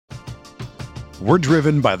We're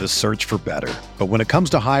driven by the search for better. But when it comes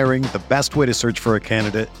to hiring, the best way to search for a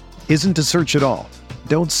candidate isn't to search at all.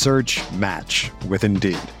 Don't search, match with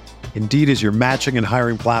Indeed. Indeed is your matching and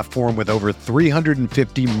hiring platform with over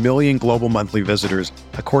 350 million global monthly visitors,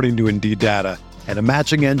 according to Indeed data, and a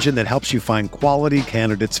matching engine that helps you find quality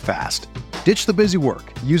candidates fast. Ditch the busy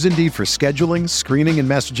work. Use Indeed for scheduling, screening, and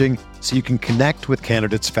messaging so you can connect with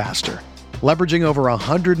candidates faster. Leveraging over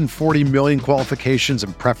 140 million qualifications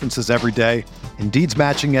and preferences every day, Indeed's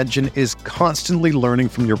matching engine is constantly learning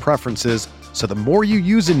from your preferences, so the more you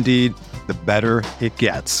use Indeed, the better it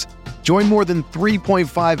gets. Join more than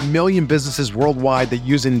 3.5 million businesses worldwide that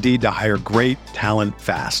use Indeed to hire great talent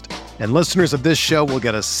fast. And listeners of this show will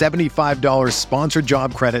get a $75 sponsored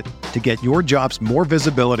job credit to get your jobs more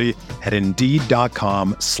visibility at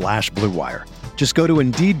Indeed.com/Blue Wire. Just go to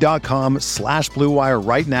Indeed.com/Blue Wire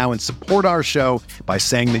right now and support our show by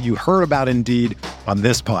saying that you heard about Indeed on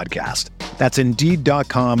this podcast. That's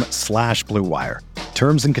Indeed.com/Blue Wire.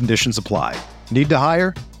 Terms and conditions apply. Need to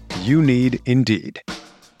hire? You need Indeed.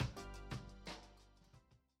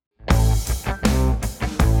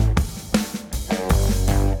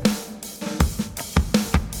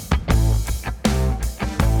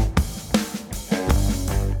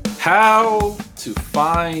 How to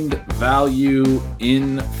find value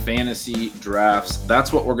in fantasy drafts.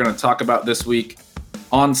 That's what we're going to talk about this week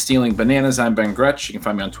on Stealing Bananas. I'm Ben Gretsch. You can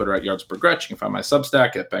find me on Twitter at YardsPerGretsch. You can find my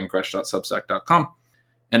Substack at bengretsch.substack.com.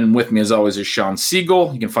 And with me, as always, is Sean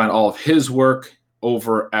Siegel. You can find all of his work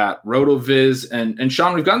over at RotoViz. And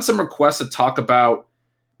Sean, we've gotten some requests to talk about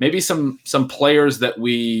maybe some players that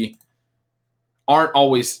we aren't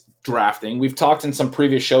always drafting. We've talked in some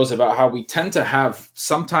previous shows about how we tend to have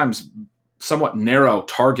sometimes somewhat narrow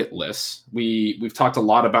target lists. We've talked a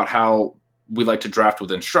lot about how we like to draft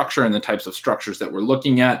within structure and the types of structures that we're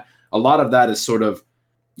looking at. A lot of that is sort of,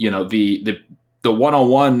 the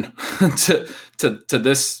 101 to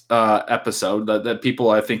this episode that people,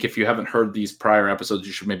 I think if you haven't heard these prior episodes,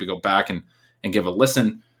 you should maybe go back and give a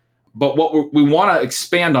listen. But what we want to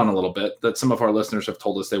expand on a little bit, that some of our listeners have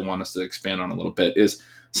told us they want us to expand on a little bit, is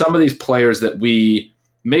some of these players that we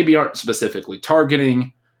maybe aren't specifically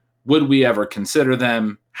targeting. Would we ever consider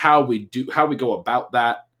them? How we go about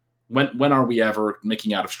that? When are we ever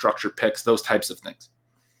making out of structured picks? Those types of things.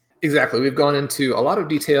 Exactly. We've gone into a lot of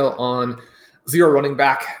detail on zero running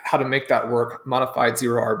back, how to make that work, modified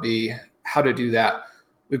zero RB, how to do that.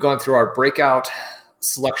 We've gone through our breakout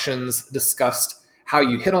selections, discussed how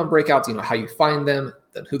you hit on breakouts, how you find them,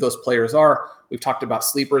 then who those players are. We've talked about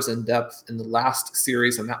sleepers in depth in the last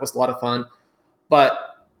series, and that was a lot of fun.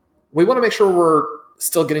 But we want to make sure we're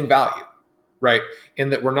still getting value, right?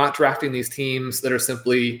 And that we're not drafting these teams that are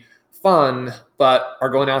simply fun, but are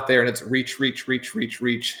going out there and it's reach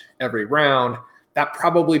every round. That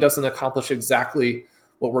probably doesn't accomplish exactly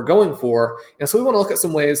what we're going for. And so we want to look at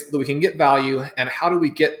some ways that we can get value, and how do we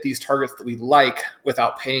get these targets that we like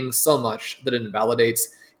without paying so much that it invalidates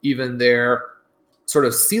even their sort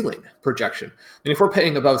of ceiling projection. And if we're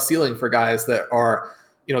paying above ceiling for guys that are,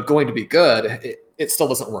 going to be good, it still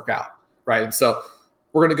doesn't work out, right? And so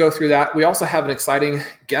we're going to go through that. We also have an exciting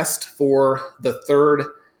guest for the third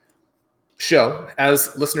show.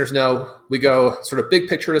 As listeners know, we go sort of big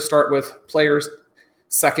picture to start with, players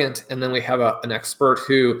second, and then we have an expert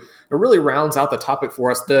who really rounds out the topic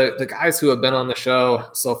for us. The guys who have been on the show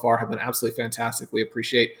so far have been absolutely fantastic. We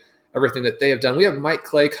appreciate everything that they have done. We have Mike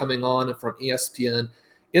Clay coming on from ESPN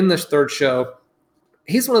in this third show.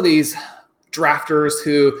 He's one of these drafters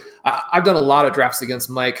who I've done a lot of drafts against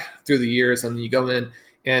Mike through the years, and you go in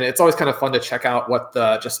and it's always kind of fun to check out what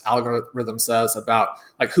the just algorithm says about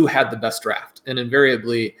like who had the best draft. And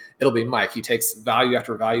invariably it'll be Mike. He takes value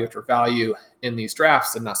after value after value in these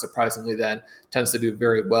drafts, and not surprisingly then tends to do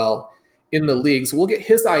very well in the leagues. We'll get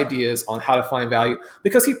his ideas on how to find value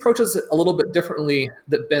because he approaches it a little bit differently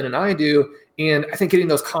than Ben and I do. And I think getting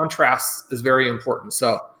those contrasts is very important.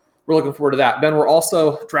 So we're looking forward to that. Ben, we're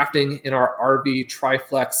also drafting in our RB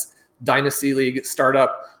Triflex Dynasty League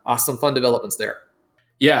startup. Some fun developments there.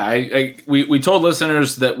 Yeah, we told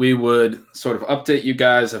listeners that we would sort of update you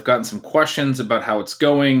guys. I've gotten some questions about how it's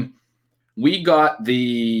going. We got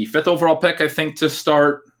the 5th overall pick, I think, to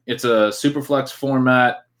start. It's a super flex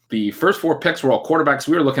format. The first 4 picks were all quarterbacks.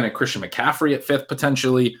 We were looking at Christian McCaffrey at 5th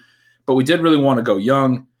potentially, but we did really want to go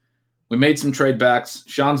young. We made some trade backs.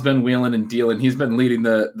 Sean's been wheeling and dealing. He's been leading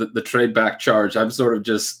the trade back charge. I'm sort of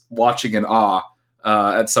just watching in awe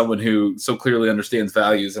at someone who so clearly understands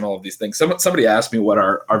values and all of these things. Somebody asked me what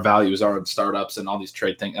our values are in startups and all these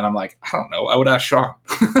trade things, and I'm like, I don't know. I would ask Sean.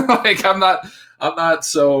 Like I'm not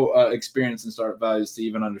so experienced in startup values to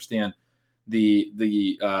even understand the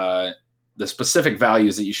the specific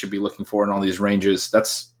values that you should be looking for in all these ranges,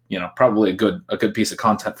 that's, probably a good piece of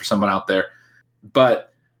content for someone out there.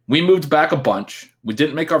 But we moved back a bunch. We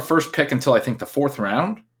didn't make our first pick until I think the 4th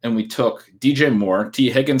round, and we took DJ Moore. T.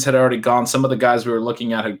 Higgins had already gone. Some of the guys we were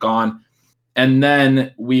looking at had gone. And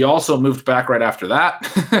then we also moved back right after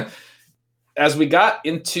that. As we got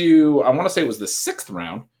into, I want to say it was the 6th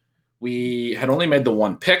round, we had only made the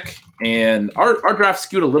one pick, and our draft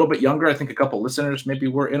skewed a little bit younger. I think a couple listeners maybe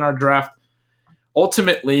were in our draft.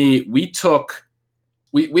 Ultimately, we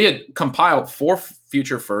had compiled 4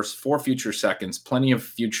 future firsts, 4 future seconds, plenty of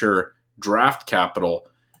future draft capital,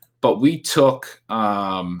 but we took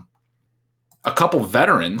a couple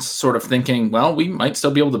veterans, sort of thinking, well, we might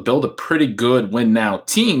still be able to build a pretty good win now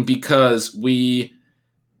team, because we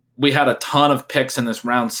had a ton of picks in this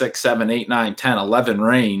round 6, 7, 8, 9, 10, 11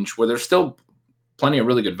 range where there's still plenty of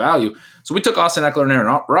really good value. So we took Austin Eckler and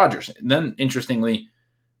Aaron Rodgers. And then, interestingly,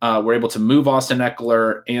 we're able to move Austin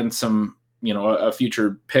Eckler and some, a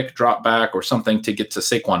future pick drop back or something to get to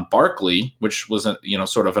Saquon Barkley, which was,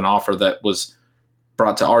 sort of an offer that was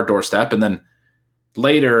brought to our doorstep. And then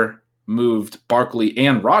later moved Barkley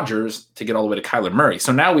and Rodgers to get all the way to Kyler Murray.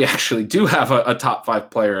 So now we actually do have a top 5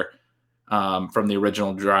 player from the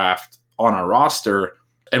original draft on our roster.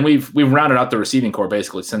 And we've rounded out the receiving core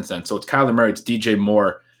basically since then. So it's Kyler Murray, it's DJ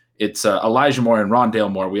Moore, it's Elijah Moore and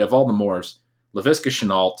Rondale Moore. We have all the Moores. Laviska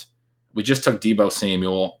Shenault. We just took Deebo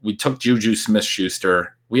Samuel. We took Juju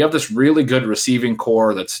Smith-Schuster. We have this really good receiving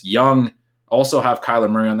core that's young. Also have Kyler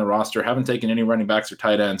Murray on the roster. Haven't taken any running backs or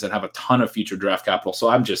tight ends, and have a ton of future draft capital. So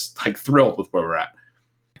I'm just thrilled with where we're at.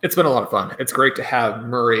 It's been a lot of fun. It's great to have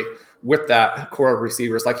Murray with that core of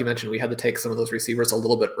receivers. Like you mentioned, we had to take some of those receivers a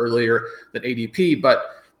little bit earlier than ADP, but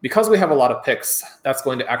because we have a lot of picks, that's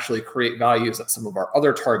going to actually create values at some of our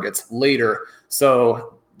other targets later.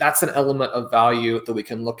 So that's an element of value that we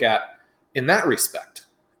can look at in that respect,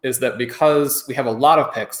 is that because we have a lot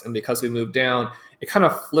of picks and because we move down, it kind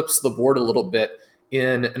of flips the board a little bit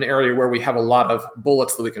in an area where we have a lot of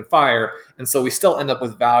bullets that we can fire. And so we still end up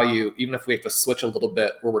with value, even if we have to switch a little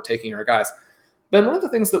bit where we're taking our guys. Then one of the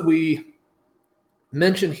things that we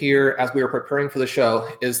mentioned here as we were preparing for the show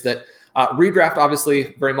is that redraft,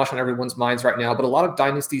 obviously very much on everyone's minds right now, but a lot of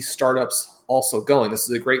dynasty startups also going. This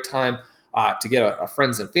is a great time to get a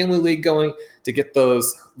friends and family league going, to get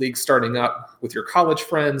those leagues starting up with your college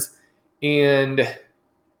friends. And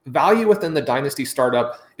value within the dynasty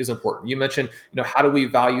startup is important. You mentioned, how do we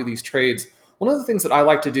value these trades? One of the things that I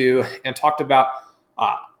like to do and talked about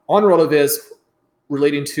on RotoViz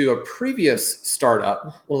relating to a previous startup,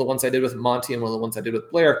 one of the ones I did with Monty and one of the ones I did with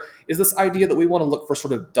Blair, is this idea that we want to look for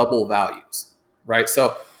sort of double values, right?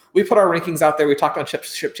 So we put our rankings out there. We talked on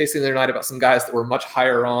Ship Chasing the other night about some guys that were much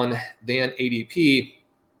higher on than ADP.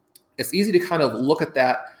 It's easy to kind of look at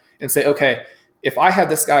that and say, okay, if I had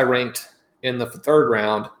this guy ranked in the 3rd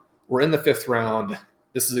round, we're in the 5th round,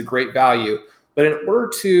 this is a great value. But in order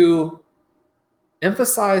to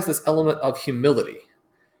emphasize this element of humility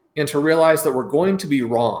and to realize that we're going to be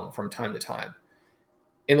wrong from time to time,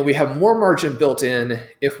 and that we have more margin built in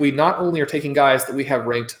if we not only are taking guys that we have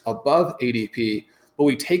ranked above ADP, but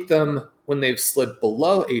we take them when they've slid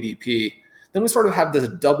below ADP, then we sort of have this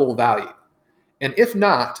double value. And if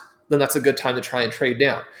not, then that's a good time to try and trade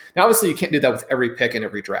down. Now, obviously, you can't do that with every pick in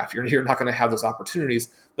every draft. You're not going to have those opportunities.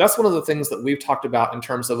 That's one of the things that we've talked about in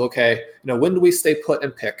terms of, okay, when do we stay put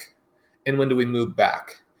and pick, and when do we move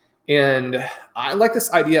back? And I like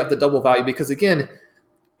this idea of the double value because, again,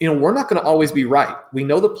 we're not going to always be right. We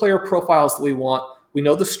know the player profiles that we want. We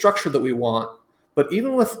know the structure that we want. But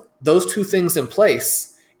even with those two things in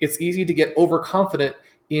place, it's easy to get overconfident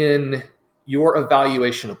in your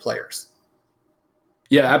evaluation of players.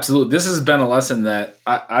 Yeah, absolutely. This has been a lesson that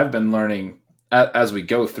I've been learning as we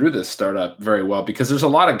go through this startup very well, because there's a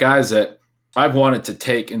lot of guys that I've wanted to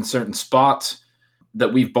take in certain spots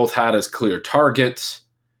that we've both had as clear targets.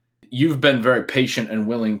 You've been very patient and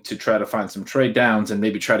willing to try to find some trade downs and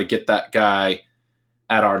maybe try to get that guy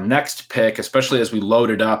at our next pick, especially as we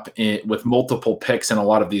loaded up with multiple picks in a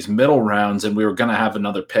lot of these middle rounds, and we were going to have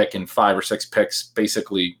another pick in 5 or 6 picks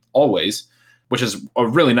basically always, which is a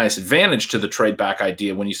really nice advantage to the trade back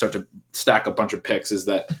idea when you start to stack a bunch of picks, is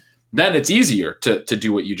that then it's easier to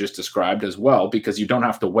do what you just described as well, because you don't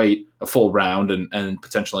have to wait a full round and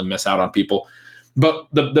potentially miss out on people. But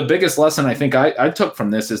the biggest lesson I think I took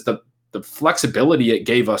from this is the flexibility it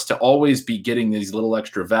gave us to always be getting these little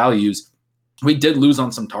extra values. We did lose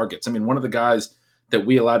on some targets. I mean, one of the guys that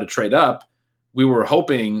we allowed to trade up, we were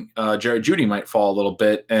hoping Jerry Jeudy might fall a little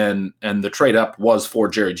bit, and the trade up was for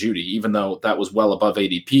Jerry Jeudy, even though that was well above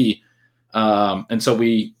ADP. And so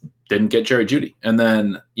we didn't get Jerry Jeudy. And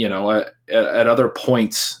then, at other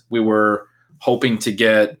points, we were hoping to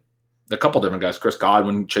get a couple different guys, Chris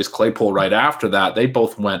Godwin, Chase Claypool right after that. They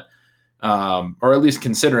both went, or at least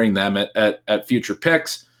considering them at future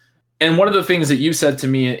picks. And one of the things that you said to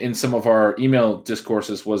me in some of our email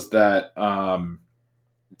discourses was that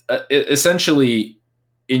essentially,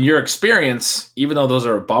 in your experience, even though those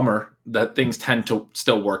are a bummer, that things tend to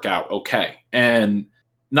still work out okay. And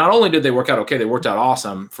not only did they work out okay, they worked out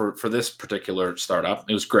awesome for this particular startup.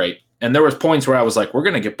 It was great. And there was points where I was like, we're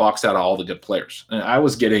going to get boxed out of all the good players. And I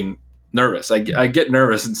was getting nervous. I get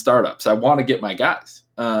nervous in startups. I want to get my guys.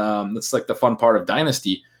 That's like the fun part of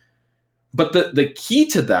Dynasty. But the key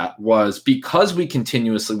to that was because we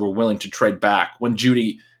continuously were willing to trade back. When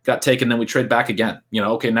Jeudy got taken, then we trade back again.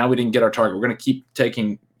 Okay, now we didn't get our target. We're going to keep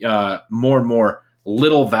taking more and more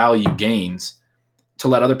little value gains to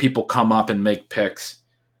let other people come up and make picks.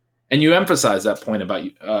 And you emphasize that point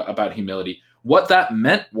about humility. What that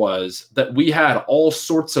meant was that we had all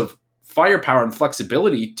sorts of firepower and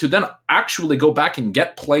flexibility to then actually go back and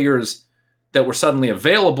get players that were suddenly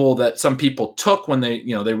available that some people took when they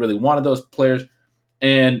really wanted those players,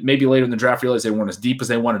 and maybe later in the draft realized they weren't as deep as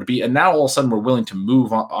they wanted to be. And now all of a sudden we're willing to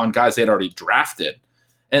move on guys they'd already drafted.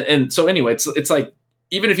 And so anyway, it's like,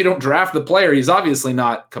 even if you don't draft the player, he's obviously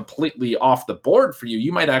not completely off the board for you.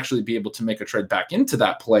 You might actually be able to make a trade back into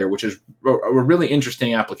that player, which is a really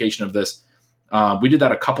interesting application of this. We did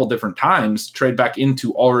that a couple different times, trade back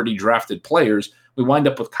into already drafted players. We wind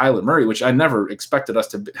up with Kyler Murray, which I never expected us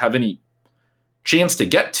to have any chance to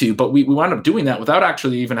get to, but we wound up doing that without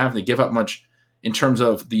actually even having to give up much in terms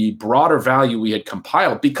of the broader value we had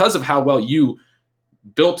compiled because of how well you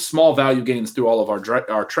built small value gains through all of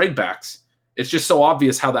our trade backs. It's just so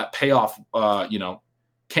obvious how that payoff,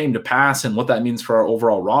 came to pass and what that means for our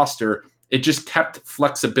overall roster. It just kept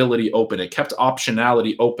flexibility open. It kept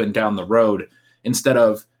optionality open down the road instead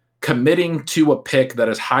of committing to a pick that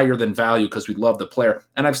is higher than value because we love the player.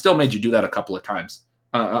 And I've still made you do that a couple of times,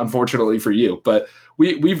 unfortunately for you. But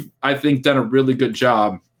we've, I think, done a really good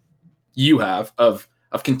job. You have of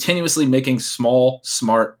continuously making small,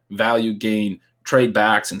 smart value gain trade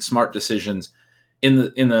backs and smart decisions in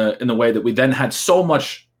the way that we then had so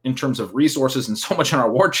much in terms of resources and so much on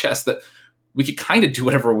our war chest that we could kind of do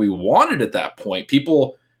whatever we wanted at that point.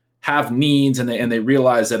 People have needs and they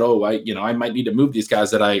realize that, I might need to move these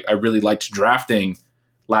guys that I really liked drafting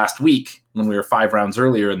last week when we were 5 rounds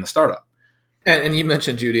earlier in the startup. And you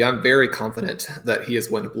mentioned Jeudy. I'm very confident that he is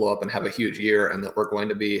going to blow up and have a huge year and that we're going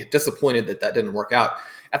to be disappointed that didn't work out.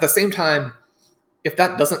 At the same time, if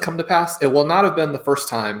that doesn't come to pass, it will not have been the first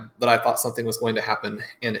time that I thought something was going to happen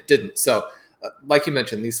and it didn't. So like you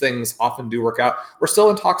mentioned, these things often do work out. We're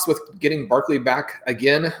still in talks with getting Barkley back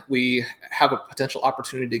again. We have a potential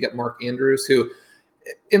opportunity to get Mark Andrews, who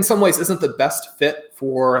in some ways isn't the best fit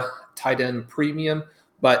for tight end premium,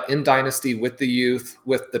 but in Dynasty with the youth,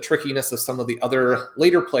 with the trickiness of some of the other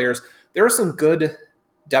later players, there are some good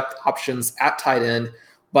depth options at tight end,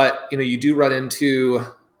 but you do run into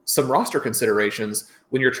some roster considerations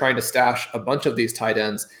when you're trying to stash a bunch of these tight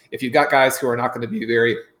ends. If you've got guys who are not going to be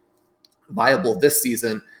very viable this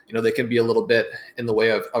season, they can be a little bit in the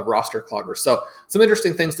way of roster cloggers. So some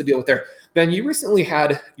interesting things to deal with there. Ben, you recently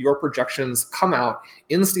had your projections come out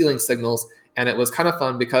in Stealing Signals, and it was kind of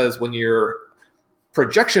fun because when your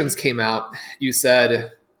projections came out, you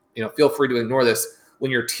said, feel free to ignore this.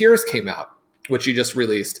 When your tiers came out, which you just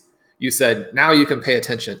released, you said, now you can pay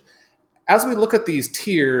attention. As we look at these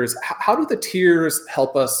tiers, how do the tiers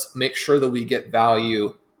help us make sure that we get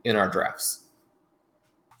value in our drafts?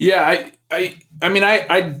 Yeah,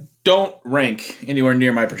 I don't rank anywhere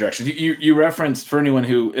near my projections. You referenced, for anyone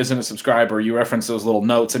who isn't a subscriber, you referenced those little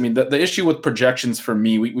notes. I mean, the issue with projections for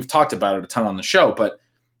me, we've talked about it a ton on the show, but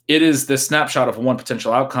it is this snapshot of one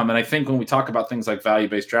potential outcome. And I think when we talk about things like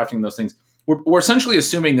value-based drafting, those things, we're essentially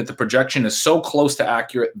assuming that the projection is so close to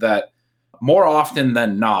accurate that more often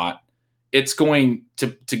than not, it's going to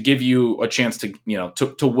give you a chance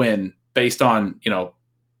to win based on,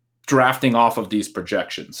 drafting off of these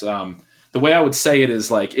projections. The way I would say it is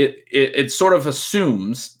like it sort of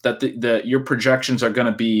assumes that your projections are going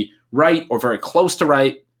to be right or very close to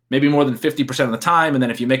right, maybe more than 50% of the time. And then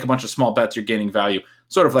if you make a bunch of small bets, you're gaining value,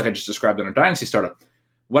 sort of like I just described in a Dynasty startup.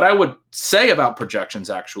 What I would say about projections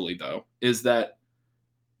actually, though, is that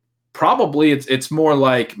probably it's more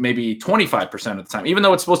like maybe 25% of the time. Even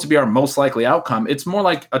though it's supposed to be our most likely outcome, it's more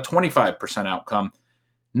like a 25% outcome.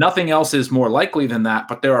 Nothing else is more likely than that,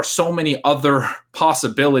 but there are so many other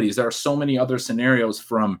possibilities. There are so many other scenarios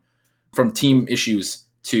from team issues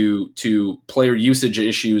to player usage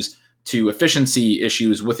issues to efficiency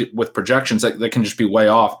issues with projections that can just be way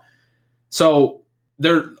off. So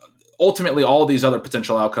ultimately all of these other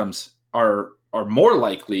potential outcomes are more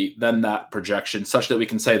likely than that projection, such that we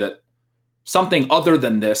can say that something other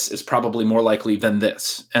than this is probably more likely than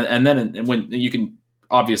this. And then when you can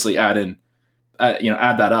obviously add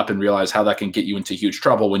that up and realize how that can get you into huge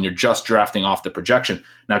trouble when you're just drafting off the projection.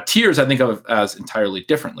 Now, tiers I think of as entirely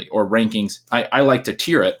differently, or rankings. I like to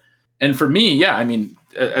tier it. And for me, yeah, I mean,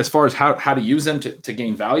 as far as how to use them to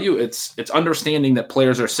gain value, it's understanding that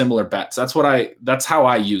players are similar bets. That's how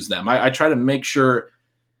I use them. I try to make sure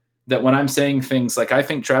that when I'm saying things like, I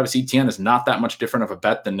think Travis Etienne is not that much different of a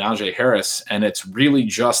bet than Najee Harris, and it's really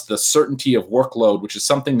just the certainty of workload, which is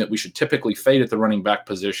something that we should typically fade at the running back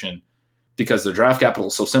position because the draft capital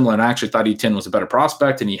is so similar. And I actually thought Etienne was a better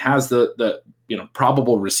prospect, and he has the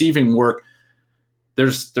probable receiving work.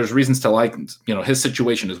 There's reasons to like his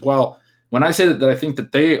situation as well. When I say that I think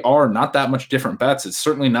that they are not that much different bets, it's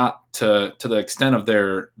certainly not to the extent of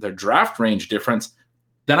their draft range difference.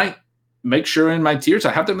 Then I make sure in my tiers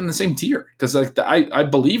I have them in the same tier, because I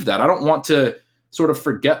believe that. I don't want to sort of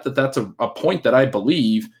forget that that's a point that I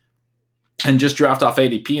believe and just draft off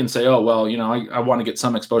ADP and say, oh, well, I want to get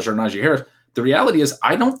some exposure to Najee Harris. The reality is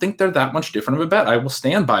I don't think they're that much different of a bet. I will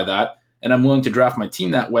stand by that, and I'm willing to draft my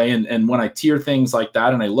team that way. And when I tier things like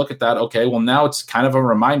that and I look at that, okay, well, now it's kind of a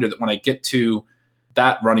reminder that when I get to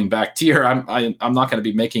that running back tier, I'm not going to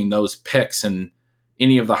be making those picks in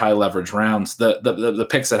any of the high leverage rounds, the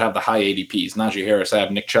picks that have the high ADPs. Najee Harris, I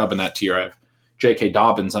have Nick Chubb in that tier. I have J.K.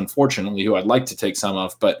 Dobbins, unfortunately, who I'd like to take some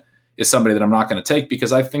of, but is somebody that I'm not going to take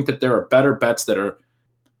because I think that there are better bets that are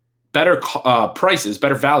better prices,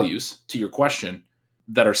 better values, to your question,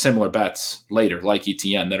 that are similar bets later, like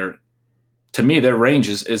ETN, that are, to me, their range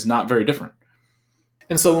is not very different.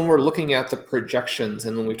 And so when we're looking at the projections,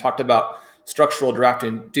 and when we talked about structural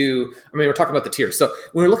drafting, we're talking about the tiers. So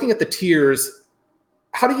when we're looking at the tiers,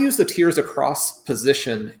 how to use the tiers across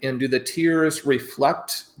position, and do the tiers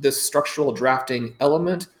reflect this structural drafting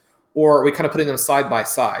element, or are we kind of putting them side by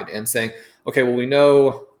side and saying, okay, well, we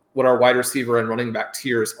know what our wide receiver and running back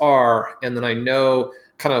tiers are, and then I know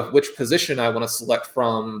kind of which position I want to select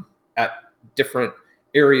from at different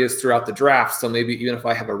areas throughout the draft. So maybe even if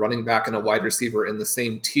I have a running back and a wide receiver in the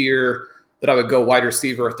same tier, that I would go wide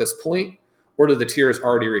receiver at this point, or do the tiers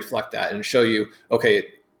already reflect that and show you, okay,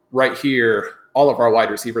 right here, all of our wide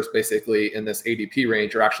receivers basically in this ADP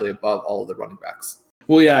range are actually above all of the running backs?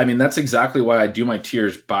 Well, yeah, I mean, that's exactly why I do my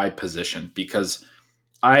tiers by position, because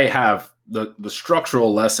I have the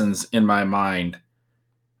structural lessons in my mind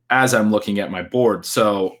as I'm looking at my board.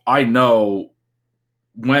 So I know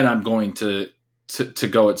when I'm going to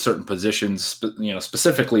go at certain positions.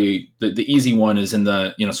 Specifically the easy one is in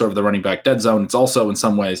the, sort of the running back dead zone. It's also in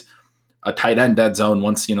some ways a tight end dead zone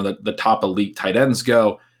once, the top elite tight ends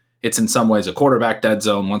go. It's in some ways a quarterback dead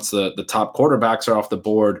zone once the top quarterbacks are off the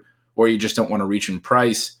board, or you just don't want to reach in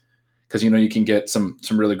price because, you can get some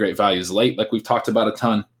really great values late, like we've talked about a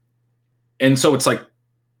ton. And so it's like,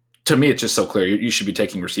 to me, it's just so clear. You should be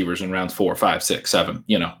taking receivers in rounds 4, 5, 6, 7,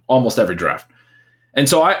 almost every draft. And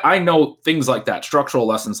so I know things like that, structural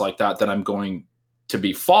lessons like that I'm going to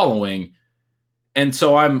be following. And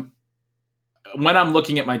so when I'm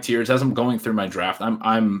looking at my tiers, as I'm going through my draft,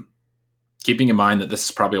 I'm keeping in mind that this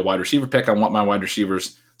is probably a wide receiver pick. I want my wide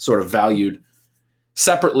receivers sort of valued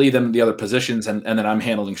separately than the other positions. And then I'm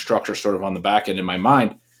handling structure sort of on the back end in my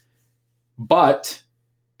mind. But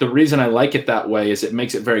the reason I like it that way is it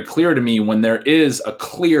makes it very clear to me when there is a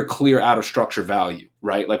clear out of structure value,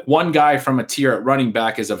 right? Like one guy from a tier at running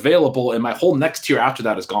back is available and my whole next tier after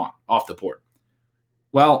that is gone off the board.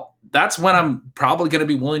 Well, that's when I'm probably going to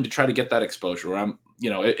be willing to try to get that exposure where I'm,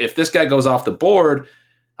 if this guy goes off the board,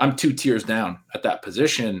 I'm 2 tiers down at that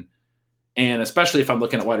position. And especially if I'm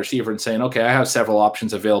looking at wide receiver and saying, okay, I have several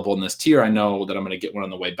options available in this tier. I know that I'm going to get one on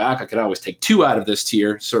the way back. I could always take 2 out of this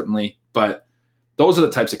tier, certainly, but those are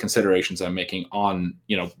the types of considerations I'm making on,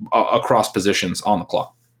 across positions on the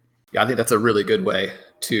clock. Yeah, I think that's a really good way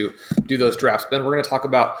to do those drafts. Ben, we're going to talk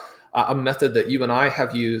about a method that you and I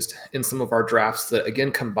have used in some of our drafts that,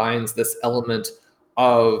 again, combines this element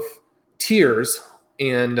of tiers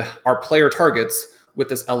and our player targets with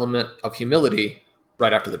this element of humility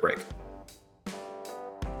right after the break.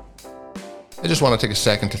 I just want to take a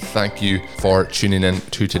second to thank you for tuning in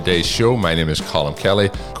to today's show. My name is Colin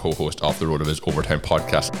Kelly, co-host of the RotoViz Overtime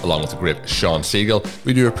podcast, along with the great Sean Siegel.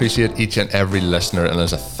 We do appreciate each and every listener, and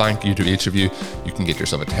as a thank you to each of you, you can get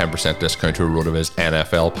yourself a 10% discount to a RotoViz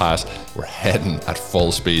NFL pass. We're heading at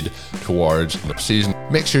full speed towards the season.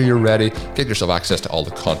 Make sure you're ready. Get yourself access to all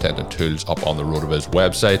the content and tools up on the RotoViz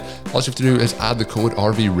website. All you have to do is add the code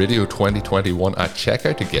RVRadio2021 at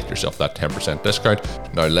checkout to get yourself that 10% discount.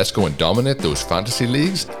 Now let's go and dominate those fantasy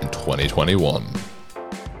leagues in 2021.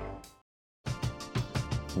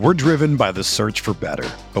 We're driven by the search for better.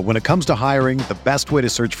 But when it comes to hiring, the best way to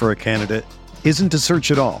search for a candidate isn't to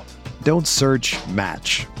search at all. Don't search,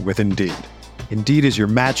 match with Indeed. Indeed is your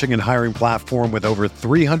matching and hiring platform with over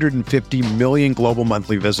 350 million global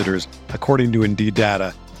monthly visitors, according to Indeed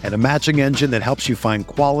data, and a matching engine that helps you find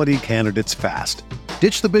quality candidates fast.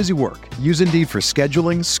 Ditch the busy work. Use Indeed for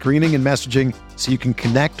scheduling, screening, and messaging so you can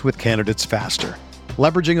connect with candidates faster.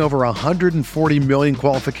 Leveraging over 140 million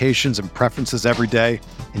qualifications and preferences every day,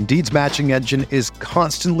 Indeed's matching engine is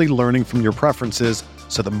constantly learning from your preferences,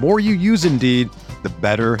 so the more you use Indeed, the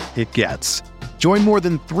better it gets. Join more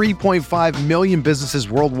than 3.5 million businesses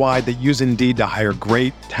worldwide that use Indeed to hire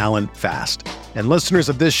great talent fast. And listeners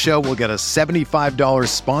of this show will get a $75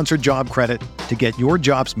 sponsored job credit to get your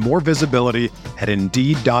jobs more visibility at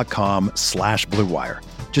Indeed.com/Blue Wire.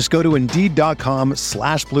 Just go to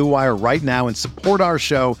Indeed.com/Blue Wire right now and support our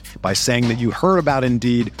show by saying that you heard about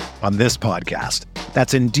Indeed on this podcast.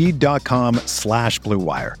 That's Indeed.com/Blue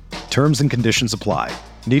Wire. Terms and conditions apply.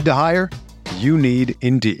 Need to hire? You need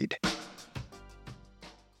Indeed.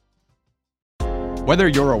 Whether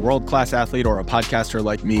you're a world-class athlete or a podcaster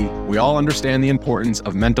like me, we all understand the importance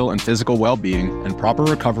of mental and physical well-being and proper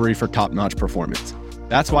recovery for top-notch performance.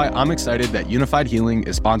 That's why I'm excited that Unified Healing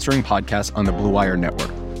is sponsoring podcasts on the Blue Wire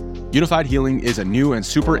Network. Unified Healing is a new and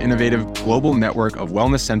super innovative global network of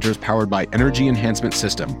wellness centers powered by Energy Enhancement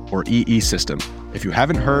System, or EE System. If you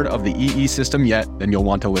haven't heard of the EE System yet, then you'll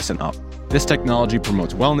want to listen up. This technology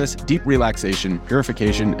promotes wellness, deep relaxation,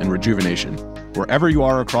 purification, and rejuvenation. Wherever you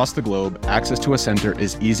are across the globe, access to a center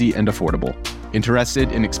is easy and affordable.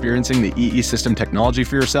 Interested in experiencing the EE System technology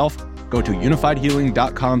for yourself? Go to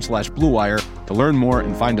unifiedhealing.com/Blue Wire to learn more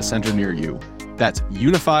and find a center near you. That's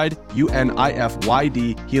unified,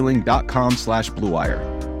 UNIFYD, healing.com/Blue Wire.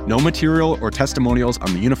 No material or testimonials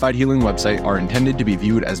on the Unified Healing website are intended to be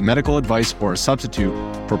viewed as medical advice or a substitute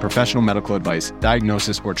for professional medical advice,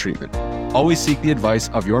 diagnosis, or treatment. Always seek the advice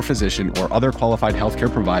of your physician or other qualified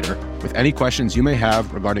healthcare provider with any questions you may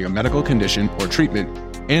have regarding a medical condition or treatment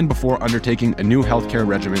and before undertaking a new healthcare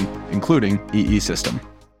regimen, including EE System.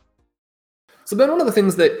 So Ben, one of the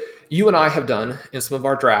things that you and I have done in some of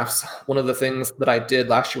our drafts, one of the things that I did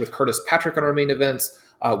last year with Curtis Patrick on our main events,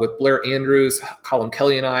 with Blair Andrews, Colin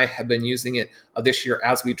Kelly and I have been using it this year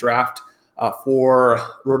as we draft for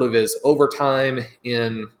RotoViz Overtime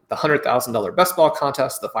in the $100,000 best ball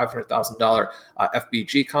contest, the $500,000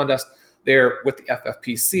 FBG contest there with the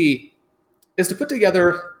FFPC, is to put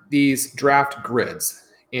together these draft grids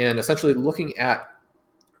and essentially looking at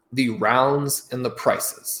the rounds and the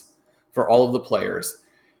prices for all of the players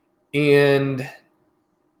and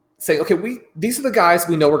saying, okay, these are the guys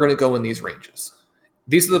we know we're going to go in these ranges.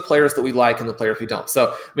 These are the players that we like and the players we don't.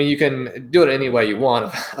 So, I mean, you can do it any way you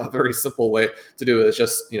want. A very simple way to do it is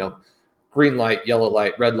just, green light, yellow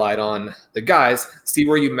light, red light on the guys, see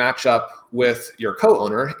where you match up with your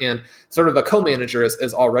co-owner. And sort of a co-manager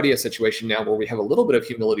is already a situation now where we have a little bit of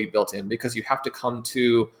humility built in because you have to come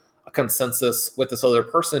to a consensus with this other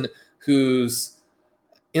person whose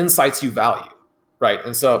insights you value, right?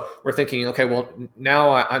 And so we're thinking, okay, well,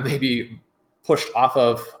 now I may be pushed off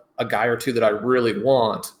of a guy or two that I really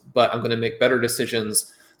want, but I'm going to make better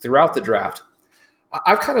decisions throughout the draft.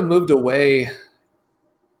 I've kind of moved away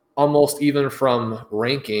almost even from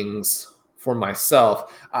rankings for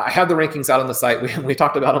myself. I have the rankings out on the site. We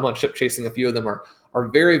talked about them on Ship Chasing. A few of them are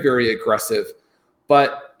very, very aggressive.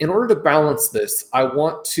 But in order to balance this, I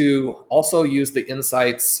want to also use the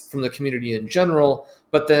insights from the community in general,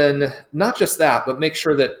 but then not just that, but make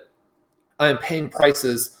sure that I'm paying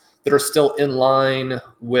prices that are still in line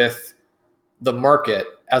with the market,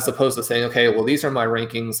 as opposed to saying, okay, well, these are my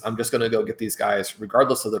rankings. I'm just going to go get these guys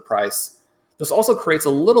regardless of the price. This also creates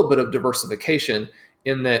a little bit of diversification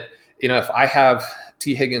in that, if I have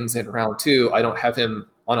T. Higgins in round 2, I don't have him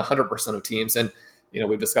on 100% of teams. And,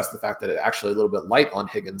 we've discussed the fact that it's actually a little bit light on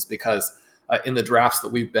Higgins because in the drafts that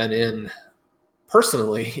we've been in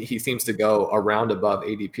personally, he seems to go around above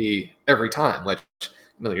ADP every time, which,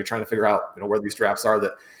 you're trying to figure out, where these drafts are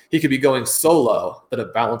that he could be going so low that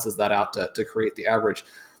it balances that out to create the average.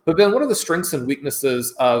 But Ben, what are the strengths and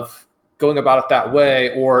weaknesses of going about it that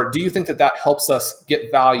way? Or do you think that helps us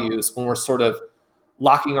get values when we're sort of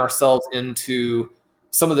locking ourselves into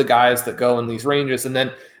some of the guys that go in these ranges? And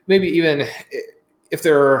then maybe even if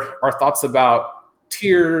there are thoughts about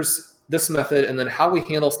tiers, this method, and then how we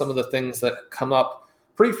handle some of the things that come up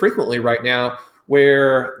pretty frequently right now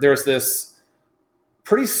where there's this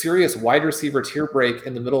pretty serious wide receiver tier break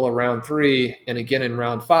in the middle of round 3 and again in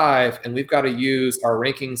round 5, and we've got to use our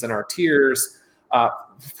rankings and our tiers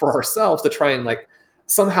for ourselves to try and like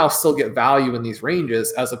somehow still get value in these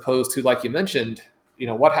ranges, as opposed to, like you mentioned,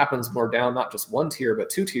 what happens more down, not just one tier, but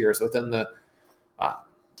 2 tiers within the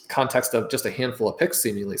context of just a handful of picks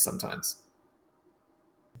seemingly sometimes.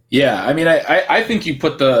 Yeah, I mean, I think you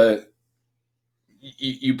put that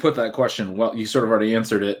question well. You sort of already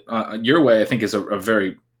answered it. Your way, I think, is a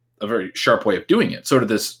very sharp way of doing it. Sort of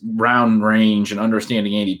this round range and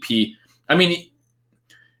understanding ADP. I mean,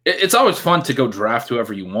 it's always fun to go draft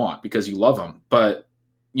whoever you want because you love them. But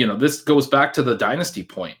this goes back to the dynasty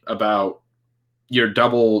point about your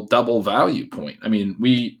double value point. I mean,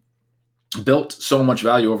 we built so much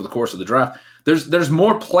value over the course of the draft. There's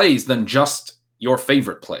more plays than just your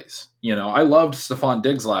favorite plays. I loved Stephon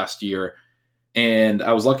Diggs last year, and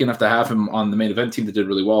I was lucky enough to have him on the main event team that did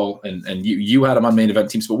really well. And you had him on main event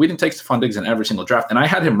teams, but we didn't take Stephon Diggs in every single draft. And I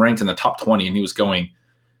had him ranked in the top 20, and he was going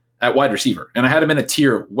at wide receiver. And I had him in a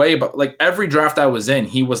tier way, but like every draft I was in,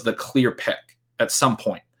 he was the clear pick at some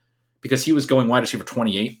point because he was going wide receiver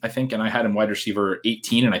 28, I think. And I had him wide receiver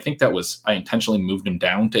 18. And I think I intentionally moved him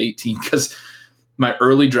down to 18 because my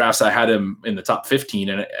early drafts, I had him in the top 15.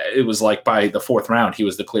 And it was like by the 4th round, he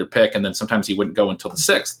was the clear pick. And then sometimes he wouldn't go until the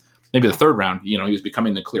 6th, maybe the 3rd round, he was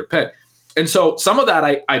becoming the clear pick. And so some of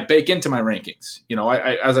that I bake into my rankings.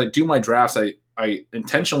 As I do my drafts, I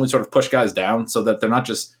intentionally sort of push guys down so that they're not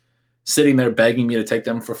just sitting there begging me to take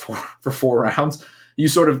them for 4 rounds. You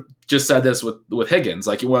sort of just said this with Higgins,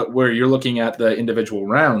 like where you're looking at the individual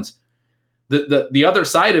rounds. The other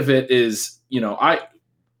side of it is,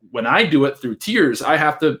 when I do it through tiers, I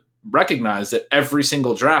have to recognize that every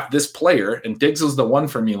single draft, this player, and Diggs was the one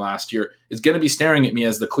for me last year, is going to be staring at me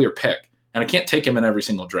as the clear pick, and I can't take him in every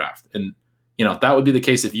single draft. And that would be the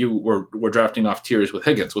case if you were drafting off tiers with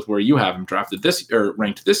Higgins, with where you have him drafted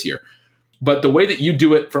ranked this year. But the way that you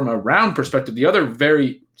do it from a round perspective, the other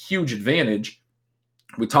very huge advantage,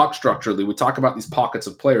 we talk structurally, we talk about these pockets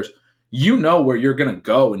of players, where you're going to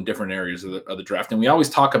go in different areas of the draft. And we always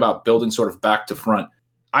talk about building sort of back to front.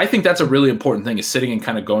 I think that's a really important thing, is sitting and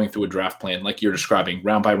kind of going through a draft plan like you're describing,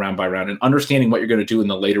 round by round by round, and understanding what you're going to do in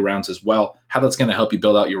the later rounds as well, how that's going to help you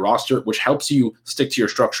build out your roster, which helps you stick to your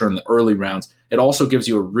structure in the early rounds. It also gives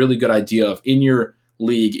you a really good idea of, in your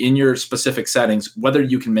league, in your specific settings, whether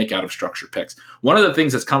you can make out of structured picks. One of the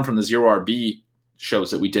things that's come from the Zero RB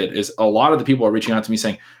shows that we did is a lot of the people are reaching out to me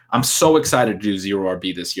saying, I'm so excited to do Zero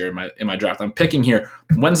RB this year in my draft. I'm picking here,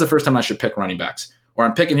 when's the first time I should pick running backs? Or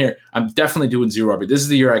I'm picking here, I'm definitely doing Zero RB. This is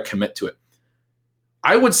the year I commit to it.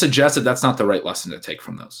 I would suggest that that's not the right lesson to take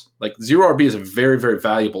from those. Like, Zero RB is a very, very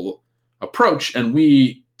valuable approach. And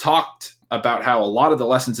we talked about how a lot of the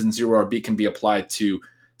lessons in Zero RB can be applied to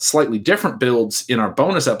slightly different builds in our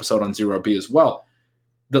bonus episode on Zero RB as well.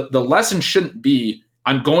 The lesson shouldn't be,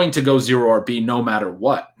 I'm going to go Zero RB no matter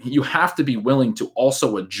what. You have to be willing to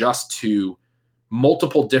also adjust to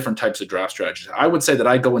multiple different types of draft strategies. I would say that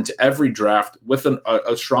I go into every draft with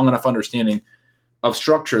a strong enough understanding of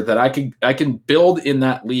structure that I can build in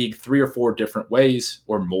that league 3 or 4 different ways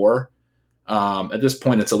or more. At this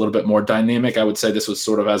point, it's a little bit more dynamic. I would say this was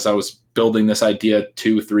sort of as I was building this idea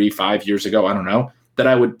 2, 3, 5 years ago. I don't know, that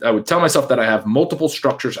I would tell myself that I have multiple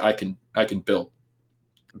structures I can build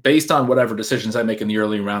based on whatever decisions I make in the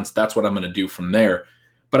early rounds. That's what I'm going to do from there.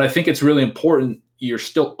 But I think it's really important you're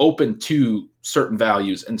still open to certain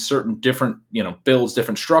values and certain different, builds,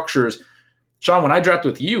 different structures. Sean, when I draft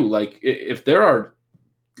with you, like if there are,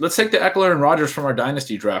 let's take the Eckler and Rodgers from our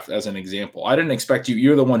dynasty draft as an example. I didn't expect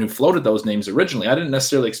you're the one who floated those names originally. I didn't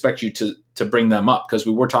necessarily expect you to bring them up because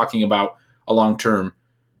we were talking about a long-term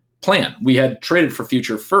plan. We had traded for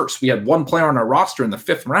future first. We had one player on our roster in the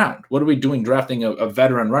 5th round. What are we doing drafting a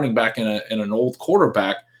veteran running back and an old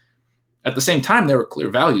quarterback? At the same time, there were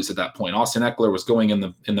clear values at that point. Austin Eckler was going in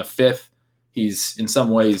the 5th. He's in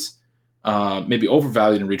some ways maybe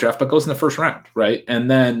overvalued in redraft, but goes in the 1st round, right?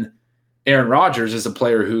 And then Aaron Rodgers is a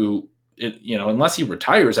player who, unless he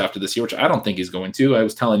retires after this year, which I don't think he's going to. I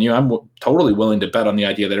was telling you, I'm totally willing to bet on the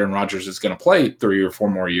idea that Aaron Rodgers is going to play 3 or 4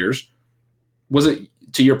 more years. Was it,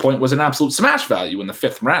 to your point, was an absolute smash value in the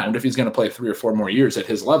 5th round if he's going to play 3 or 4 more years at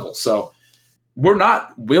his level. So we're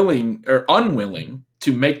not willing or unwilling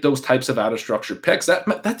to make those types of out of structure picks.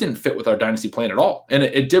 That didn't fit with our dynasty plan at all. And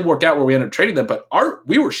it did work out where we ended up trading them, but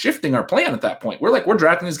we were shifting our plan at that point. We're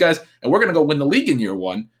drafting these guys and we're going to go win the league in year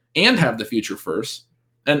 1 and have the future first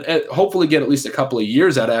and hopefully get at least a couple of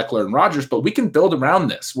years out of Eckler and Rodgers, but we can build around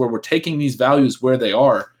this where we're taking these values where they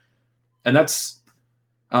are. And that's,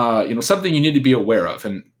 something you need to be aware of.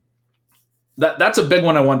 And that's a big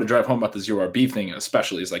one I wanted to drive home about the 0RB thing,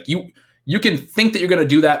 especially, is like you can think that you're going to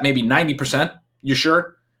do that maybe 90%, you're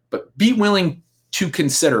sure, but be willing to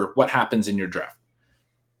consider what happens in your draft.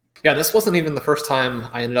 Yeah, this wasn't even the first time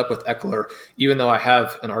I ended up with Ekeler, even though I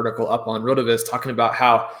have an article up on RotoViz talking about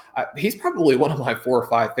how he's probably one of my 4 or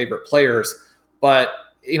 5 favorite players. But,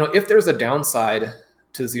 if there's a downside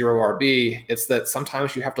to 0RB, it's that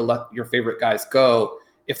sometimes you have to let your favorite guys go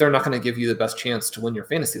if they're not going to give you the best chance to win your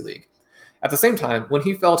fantasy league. At the same time, when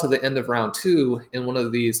he fell to the end of round 2 in one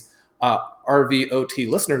of these RVOT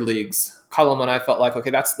listener leagues, Colin and I felt like,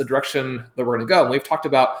 okay, that's the direction that we're going to go. And we've talked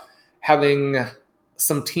about having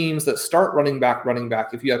some teams that start running back.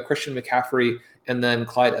 If you have Christian McCaffrey and then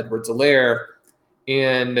Clyde Edwards-Helaire,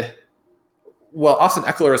 and well, Austin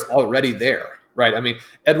Ekeler is already there, right? I mean,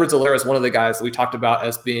 Edwards-Helaire is one of the guys that we talked about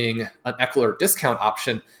as being an Ekeler discount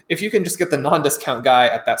option. If you can just get the non-discount guy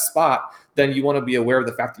at that spot, then you want to be aware of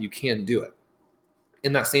the fact that you can do it.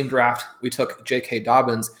 In that same draft, we took J.K.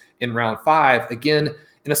 Dobbins in round 5, again,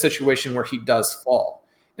 in a situation where he does fall.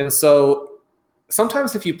 And so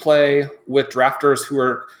sometimes if you play with drafters who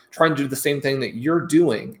are trying to do the same thing that you're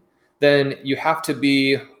doing, then you have to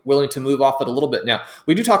be willing to move off it a little bit. Now,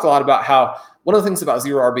 we do talk a lot about how one of the things about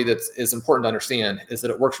 0RB that is important to understand is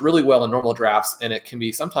that it works really well in normal drafts, and it can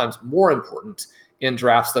be sometimes more important in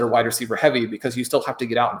drafts that are wide receiver heavy because you still have to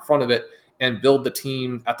get out in front of it and build the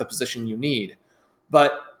team at the position you need.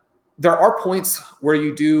 But there are points where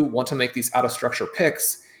you do want to make these out of structure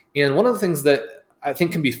picks. And one of the things that I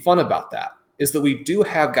think can be fun about that is that we do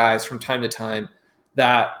have guys from time to time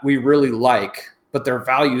that we really like, but their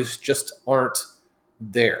values just aren't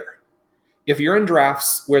there. If you're in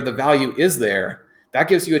drafts where the value is there, that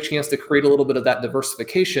gives you a chance to create a little bit of that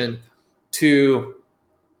diversification to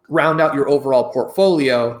round out your overall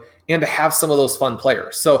portfolio and to have some of those fun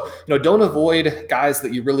players. So, don't avoid guys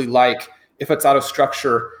that you really like if it's out of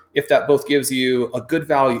structure, if that both gives you a good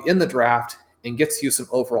value in the draft and gets you some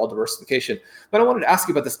overall diversification. But I wanted to ask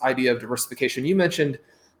you about this idea of diversification. You mentioned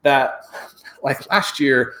that, like last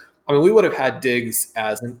year, we would have had Diggs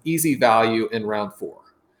as an easy value in round 4.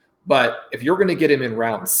 But if you're going to get him in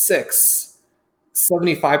round 6,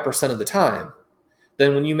 75% of the time,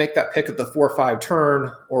 then when you make that pick at the 4-5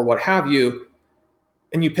 turn or what have you,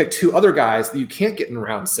 and you pick 2 other guys that you can't get in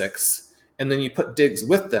round 6, and then you put Diggs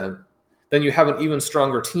with them, then you have an even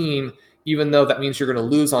stronger team, even though that means you're going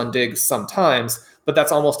to lose on Diggs sometimes. But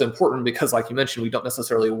that's almost important because, like you mentioned, we don't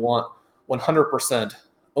necessarily want 100%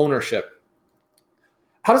 ownership.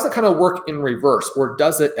 How does it kind of work in reverse, or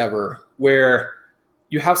does it ever, where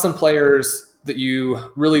you have some players that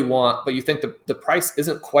you really want, but you think the price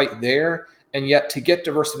isn't quite there, and yet to get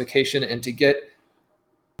diversification and to get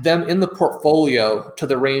them in the portfolio to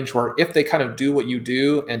the range where if they kind of do what you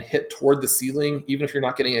do and hit toward the ceiling, even if you're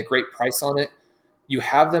not getting a great price on it, you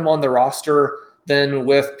have them on the roster then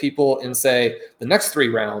with people in, say, the next 3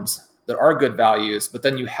 rounds that are good values, but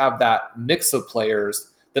then you have that mix of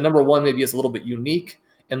players. The number 1 maybe is a little bit unique,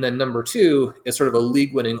 and then number 2 is sort of a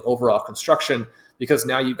league-winning overall construction because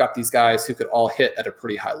now you've got these guys who could all hit at a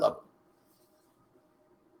pretty high level.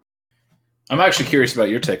 I'm actually curious about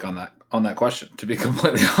your take on that question, to be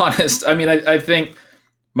completely honest. I think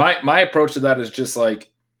my approach to that is just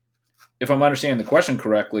like, if I'm understanding the question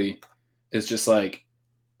correctly, is just like,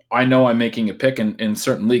 I know I'm making a pick in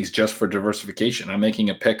certain leagues just for diversification. I'm making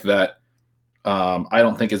a pick that I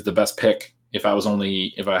don't think is the best pick if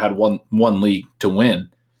I had one league to win,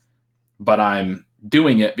 but I'm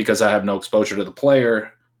doing it because I have no exposure to the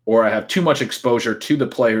player, or I have too much exposure to the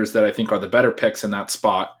players that I think are the better picks in that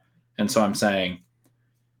spot. And so I'm saying,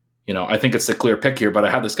 I think it's the clear pick here, but I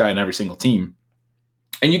have this guy in every single team.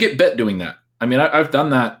 And you get bit doing that. I've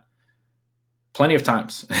done that plenty of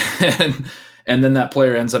times. and then that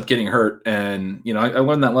player ends up getting hurt. And, I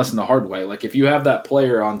learned that lesson the hard way. Like, if you have that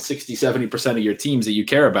player on 60, 70% of your teams that you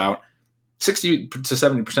care about, 60 to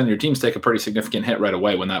 70% of your teams take a pretty significant hit right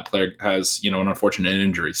away when that player has, an unfortunate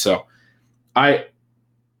injury. So I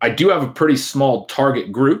do have a pretty small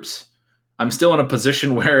target groups. I'm still in a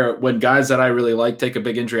position where when guys that I really like take a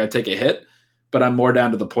big injury, I take a hit, but I'm more down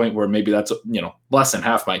to the point where maybe that's, less than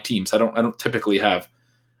half my teams. I don't typically have,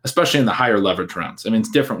 especially in the higher leverage rounds. It's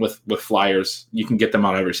different with flyers. You can get them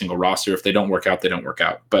on every single roster. If they don't work out, they don't work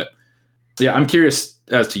out. But yeah, I'm curious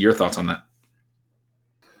as to your thoughts on that.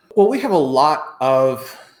 Well, we have a lot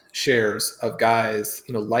of shares of guys,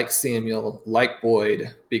 like Samuel, like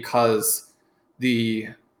Boyd, because the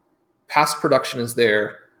past production is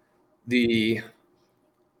there. The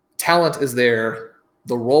talent is there.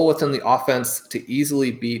 The role within the offense to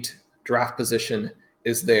easily beat draft position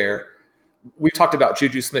is there. We talked about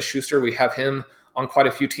Juju Smith-Schuster. We have him on quite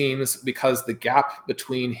a few teams because the gap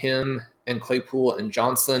between him and Claypool and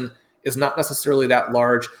Johnson is not necessarily that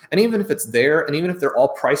large. And even if it's there, and even if they're all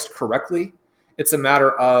priced correctly, it's a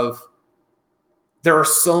matter of there are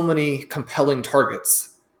so many compelling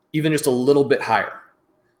targets, even just a little bit higher,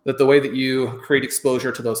 that the way that you create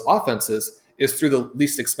exposure to those offenses is through the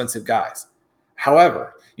least expensive guys.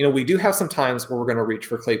 However, we do have some times where we're going to reach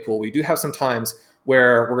for Claypool. We do have some times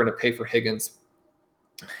where we're going to pay for Higgins.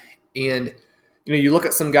 And, you look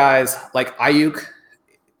at some guys like Ayuk,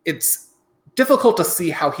 it's difficult to see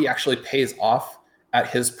how he actually pays off at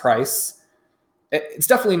his price. It's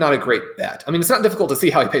definitely not a great bet. I mean, it's not difficult to see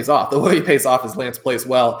how he pays off. The way he pays off is Lance plays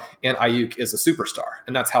well and Ayuk is a superstar,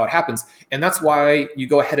 and that's how it happens. And that's why you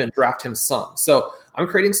go ahead and draft him some. So I'm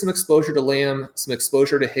creating some exposure to Lamb, some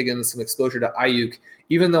exposure to Higgins, some exposure to Ayuk,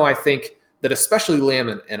 even though I think that especially Lamb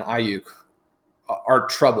and Ayuk are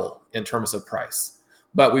trouble in terms of price.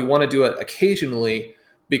 But we want to do it occasionally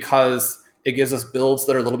because it gives us builds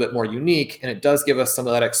that are a little bit more unique, and it does give us some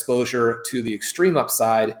of that exposure to the extreme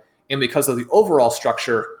upside. And because of the overall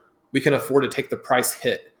structure, we can afford to take the price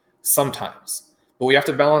hit sometimes. But we have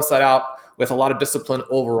to balance that out with a lot of discipline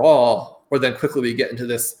overall, or then quickly we get into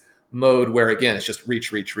this mode where, again, it's just reach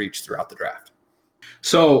throughout the draft.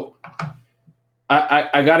 So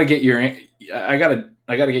I got to get your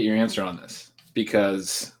answer on this,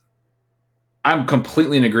 because I'm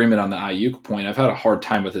completely in agreement on the Ayuk point. I've had a hard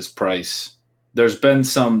time with his price. There's been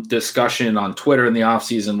some discussion on Twitter in the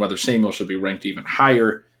offseason whether Samuel should be ranked even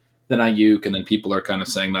higher than Ayuk, and then people are kind of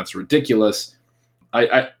saying that's ridiculous.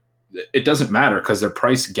 It doesn't matter because their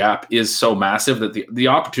price gap is so massive that the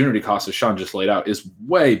opportunity cost, as Sean just laid out, is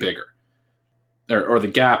way bigger, or the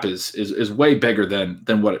gap is way bigger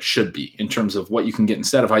than what it should be in terms of what you can get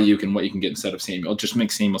instead of Ayuk and what you can get instead of Samuel. It just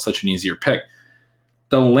makes Samuel such an easier pick.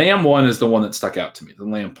 The Lamb one is the one that stuck out to me, the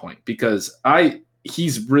Lamb point, because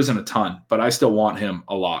he's risen a ton, but I still want him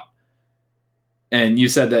a lot. And you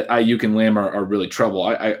said that Ayuk and Lamb are really trouble.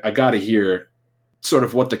 I got to hear sort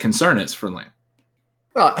of what the concern is for Lamb.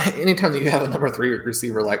 Well, anytime that you have a number 3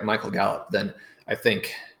 receiver like Michael Gallup, then I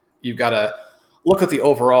think you've got to look at the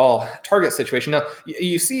overall target situation. Now,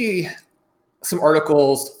 you see some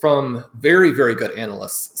articles from very, very good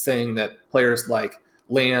analysts saying that players like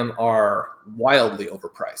Lamb are wildly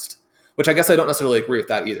overpriced, which I guess I don't necessarily agree with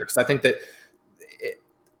that either, because I think that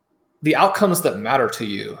the outcomes that matter to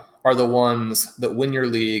you are the ones that win your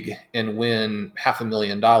league and win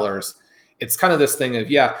 $500,000. It's kind of this thing of,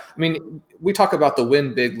 we talk about the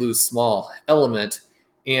win big, lose small element,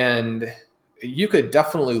 and you could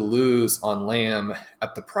definitely lose on Lamb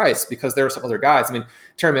at the price because there are some other guys. I mean,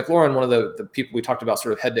 Terry McLaurin, one of the people we talked about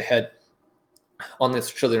sort of head to head on this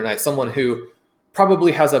show the other night, someone who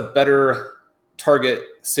probably has a better target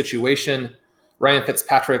situation. Ryan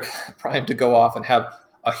Fitzpatrick primed to go off and have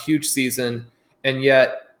a huge season, and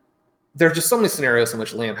yet there are just so many scenarios in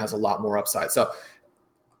which Lamb has a lot more upside. So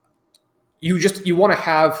you want to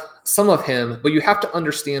have some of him, but you have to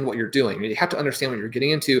understand what you're doing. You have to understand what you're getting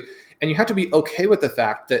into, and you have to be okay with the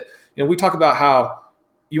fact that, we talk about how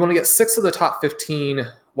you want to get 6 of the top 15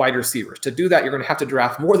 wide receivers. To do that, you're going to have to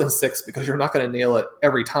draft more than 6 because you're not going to nail it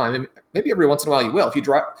every time. And maybe every once in a while you will. If you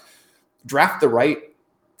draft the right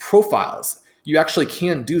profiles, you actually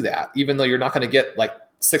can do that, even though you're not going to get like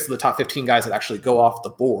 6 of the top 15 guys that actually go off the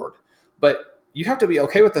board. But you have to be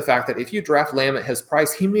okay with the fact that if you draft Lamb at his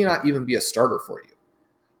price, he may not even be a starter for you.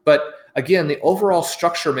 But again, the overall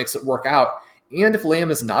structure makes it work out. And if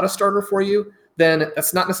Lamb is not a starter for you, then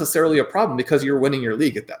that's not necessarily a problem because you're winning your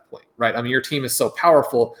league at that point, right? I mean, your team is so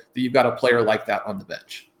powerful that you've got a player like that on the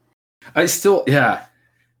bench. I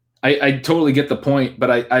totally get the point,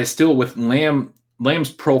 but I still, with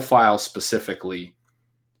Lamb's profile specifically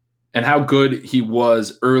and how good he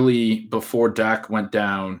was early before Dak went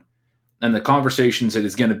down, and the conversations that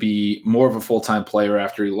he's going to be more of a full-time player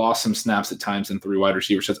after he lost some snaps at times in 3 wide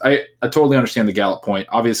receiver sets. I totally understand the Gallup point.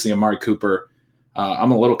 Obviously, Amari Cooper,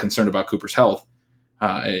 I'm a little concerned about Cooper's health,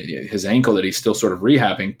 his ankle that he's still sort of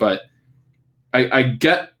rehabbing. But I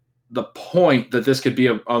get the point that this could be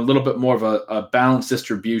a little bit more of a balanced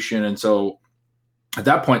distribution. And so at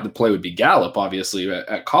that point, the play would be Gallup, obviously,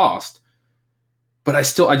 at cost. But I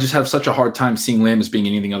just have such a hard time seeing Lamb as being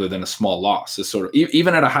anything other than a small loss. It's sort of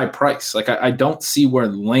even at a high price. Like I don't see where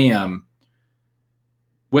Lamb,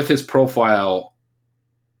 with his profile,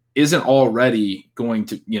 isn't already going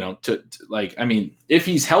to, if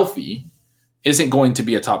he's healthy, isn't going to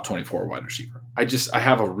be a top 24 wide receiver. I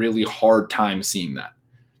have a really hard time seeing that.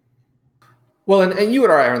 Well, and you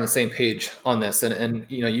and I are on the same page on this, and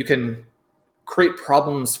you can create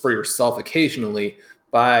problems for yourself occasionally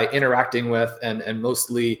by interacting with and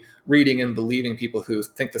mostly reading and believing people who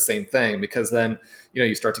think the same thing, because then,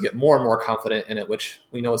 you start to get more and more confident in it, which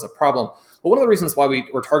we know is a problem. But one of the reasons why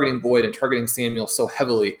we're targeting Boyd and targeting Samuel so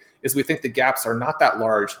heavily is we think the gaps are not that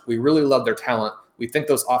large. We really love their talent. We think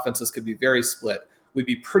those offenses could be very split. We'd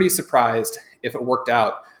be pretty surprised if it worked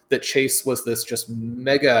out that Chase was this just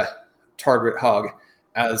mega target hog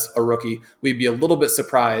as a rookie. We'd be a little bit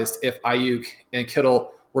surprised if Ayuk and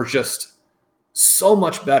Kittle were just so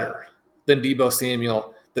much better than Deebo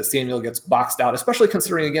Samuel that Samuel gets boxed out, especially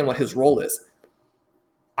considering, again, what his role is.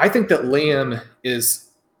 I think that Lamb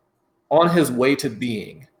is on his way to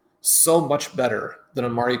being so much better than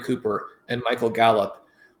Amari Cooper and Michael Gallup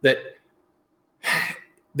that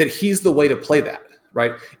he's the way to play that,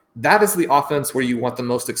 right? That is the offense where you want the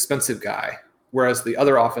most expensive guy, whereas the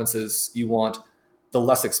other offenses, you want the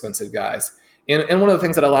less expensive guys. And one of the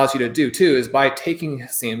things that allows you to do, too, is by taking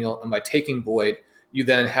Samuel and by taking Boyd, you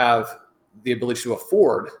then have the ability to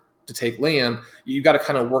afford to take Lamb. You've got to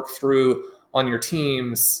kind of work through on your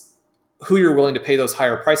teams who you're willing to pay those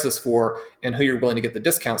higher prices for and who you're willing to get the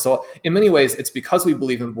discount. So in many ways, it's because we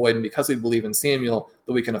believe in Boyd and because we believe in Samuel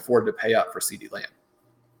that we can afford to pay up for CeeDee Lamb.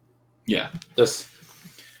 Yeah, it's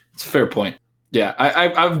a fair point. Yeah,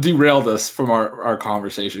 I've derailed us from our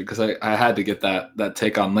conversation because I had to get that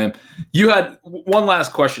take on Lamb. You had one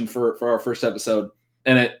last question for our first episode,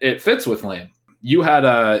 and it fits with Lamb. You had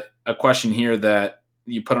a question here that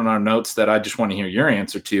you put on our notes that I just want to hear your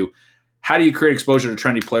answer to. How do you create exposure to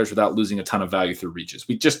trendy players without losing a ton of value through reaches?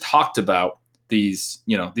 We just talked about these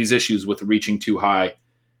issues with reaching too high.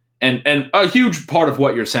 And a huge part of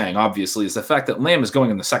what you're saying, obviously, is the fact that Lamb is going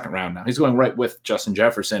in the second round now. He's going right with Justin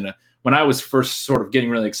Jefferson. When I was first sort of getting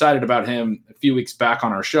really excited about him a few weeks back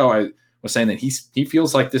on our show, I was saying that he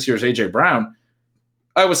feels like this year's A.J. Brown.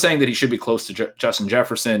 I was saying that he should be close to Justin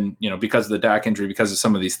Jefferson, because of the Dak injury, because of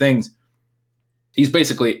some of these things. He's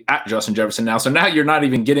basically at Justin Jefferson now. So now you're not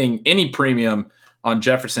even getting any premium on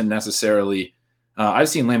Jefferson necessarily. I've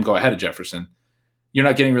seen Lamb go ahead of Jefferson. You're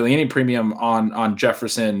not getting really any premium on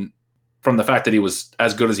Jefferson from the fact that he was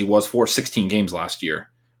as good as he was for 16 games last year,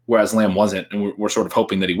 whereas Lamb wasn't, and we're sort of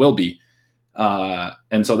hoping that he will be.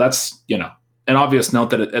 And so that's an obvious note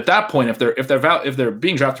that at that point, if they're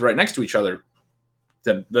being drafted right next to each other,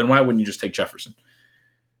 then why wouldn't you just take Jefferson?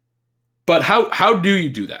 But how do you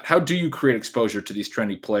do that? How do you create exposure to these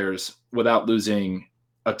trendy players without losing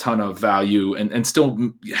a ton of value and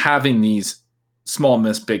still having these small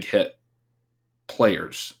miss, big hit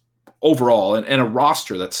players overall and a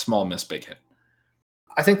roster that's small miss, big hit?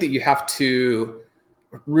 I think that you have to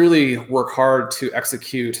really work hard to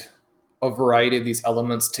execute a variety of these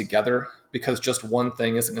elements together, because just one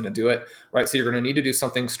thing isn't going to do it, right? So you're going to need to do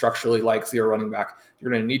something structurally like zero running back.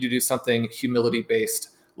 You're going to need to do something humility-based,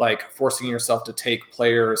 like forcing yourself to take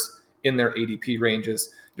players in their ADP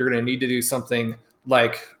ranges. You're going to need to do something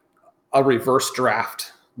like a reverse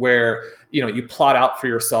draft where, you plot out for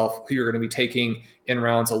yourself who you're going to be taking in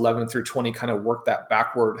rounds 11 through 20, kind of work that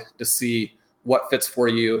backward to see what fits for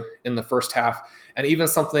you in the first half. And even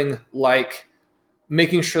something like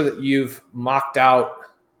making sure that you've mocked out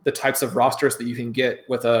the types of rosters that you can get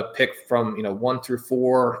with a pick from, 1 through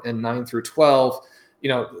 4 and 9 through 12.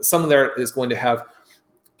 Some of there is going to have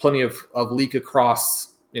plenty of leak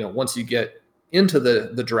across, once you get into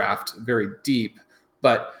the draft very deep,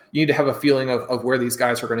 but you need to have a feeling of where these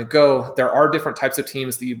guys are going to go. There are different types of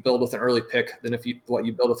teams that you build with an early pick than what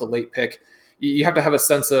you build with a late pick. You have to have a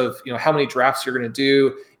sense of, how many drafts you're going to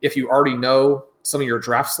do. If you already know some of your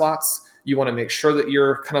draft slots, you want to make sure that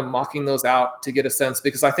you're kind of mocking those out to get a sense,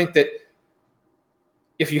 because I think that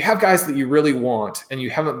if you have guys that you really want and you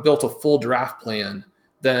haven't built a full draft plan,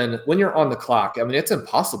 then when you're on the clock, it's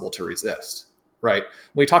impossible to resist, right?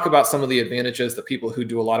 We talk about some of the advantages that people who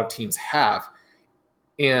do a lot of teams have.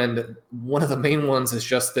 And one of the main ones is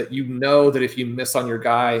just that that if you miss on your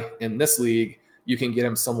guy in this league, you can get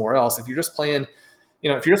him somewhere else. If you're just playing,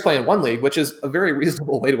 one league, which is a very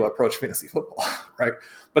reasonable way to approach fantasy football, right?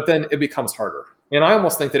 But then it becomes harder. And I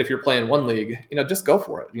almost think that if you're playing one league, just go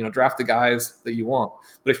for it. Draft the guys that you want.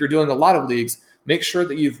 But if you're doing a lot of leagues, make sure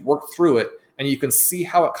that you've worked through it and you can see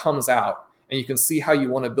how it comes out and you can see how you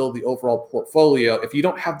want to build the overall portfolio. If you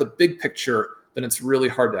don't have the big picture, then it's really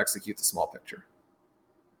hard to execute the small picture.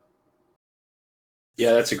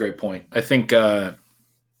 Yeah, that's a great point. I think that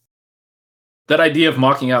idea of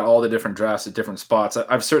mocking out all the different drafts at different spots,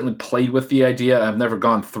 I've certainly played with the idea. I've never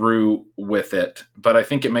gone through with it, but I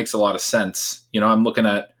think it makes a lot of sense. I'm looking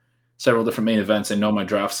at several different main events and know my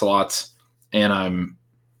draft slots, and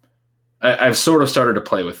I've sort of started to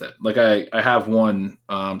play with it. Like I have one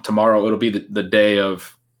tomorrow. It'll be the day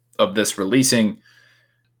of this releasing.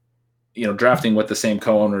 drafting with the same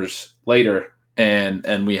co-owners later,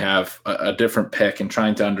 and we have a different pick, and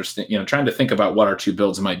trying to understand, trying to think about what our two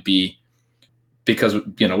builds might be, because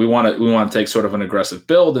we want to take sort of an aggressive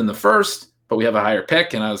build in the first, but we have a higher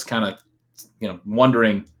pick, and I was kind of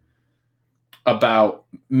wondering about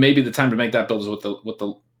maybe the time to make that build is with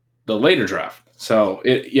the later draft. So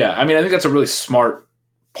I think that's a really smart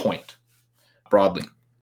point broadly.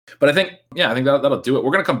 But I think that'll do it.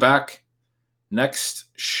 We're going to come back next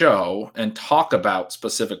show and talk about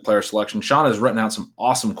specific player selection. Sean has written out some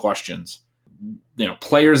awesome questions.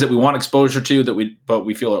 Players that we want exposure to but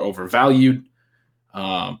we feel are overvalued.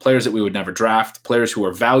 Players that we would never draft. Players who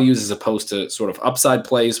are values as opposed to sort of upside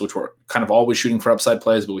plays, which we're kind of always shooting for upside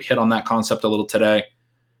plays, but we hit on that concept a little today.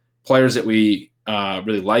 Players that we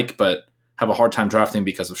really like but have a hard time drafting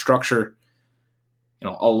because of structure.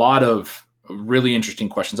 A lot of really interesting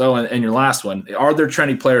questions. Oh, and your last one, are there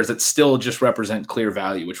trendy players that still just represent clear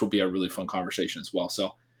value, which will be a really fun conversation as well.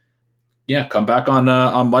 So yeah, come back on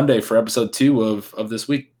Monday for episode 2 of this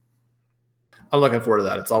week. I'm looking forward to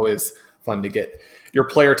that. It's always fun to get your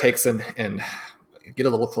player takes and get a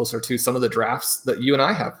little closer to some of the drafts that you and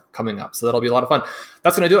I have coming up. So that'll be a lot of fun.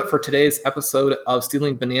 That's going to do it for today's episode of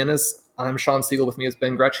Stealing Bananas. I'm Shawn Siegele. With me is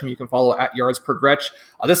Ben Gretch, whom you can follow at Yards Per Gretch.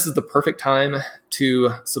 This is the perfect time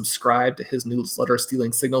to subscribe to his newsletter,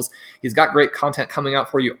 Stealing Signals. He's got great content coming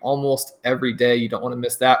out for you almost every day. You don't want to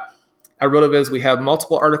miss that. At RotoViz, we have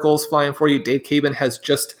multiple articles flying for you. Dave Caban has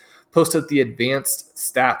just posted the advanced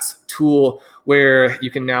stats tool, where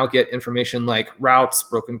you can now get information like routes,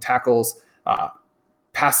 broken tackles,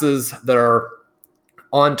 passes that are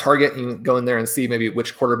on target. You can go in there and see maybe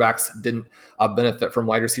which quarterbacks didn't benefit from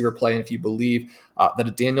wide receiver play. And if you believe that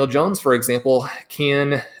a Daniel Jones, for example,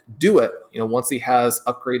 can do it, once he has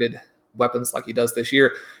upgraded weapons like he does this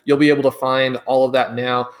year, you'll be able to find all of that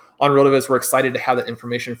now on RotoViz. We're excited to have that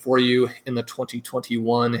information for you in the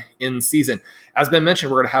 2021 in season. As Ben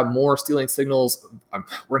mentioned, we're going to have more Stealing Signals. We're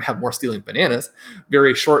going to have more Stealing Bananas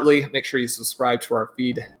very shortly. Make sure you subscribe to our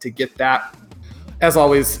feed to get that. As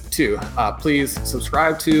always, too, please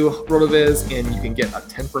subscribe to RotoViz, and you can get a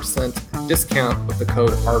 10% discount with the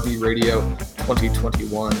code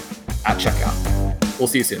RVRadio2021 at checkout. We'll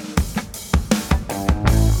see you soon.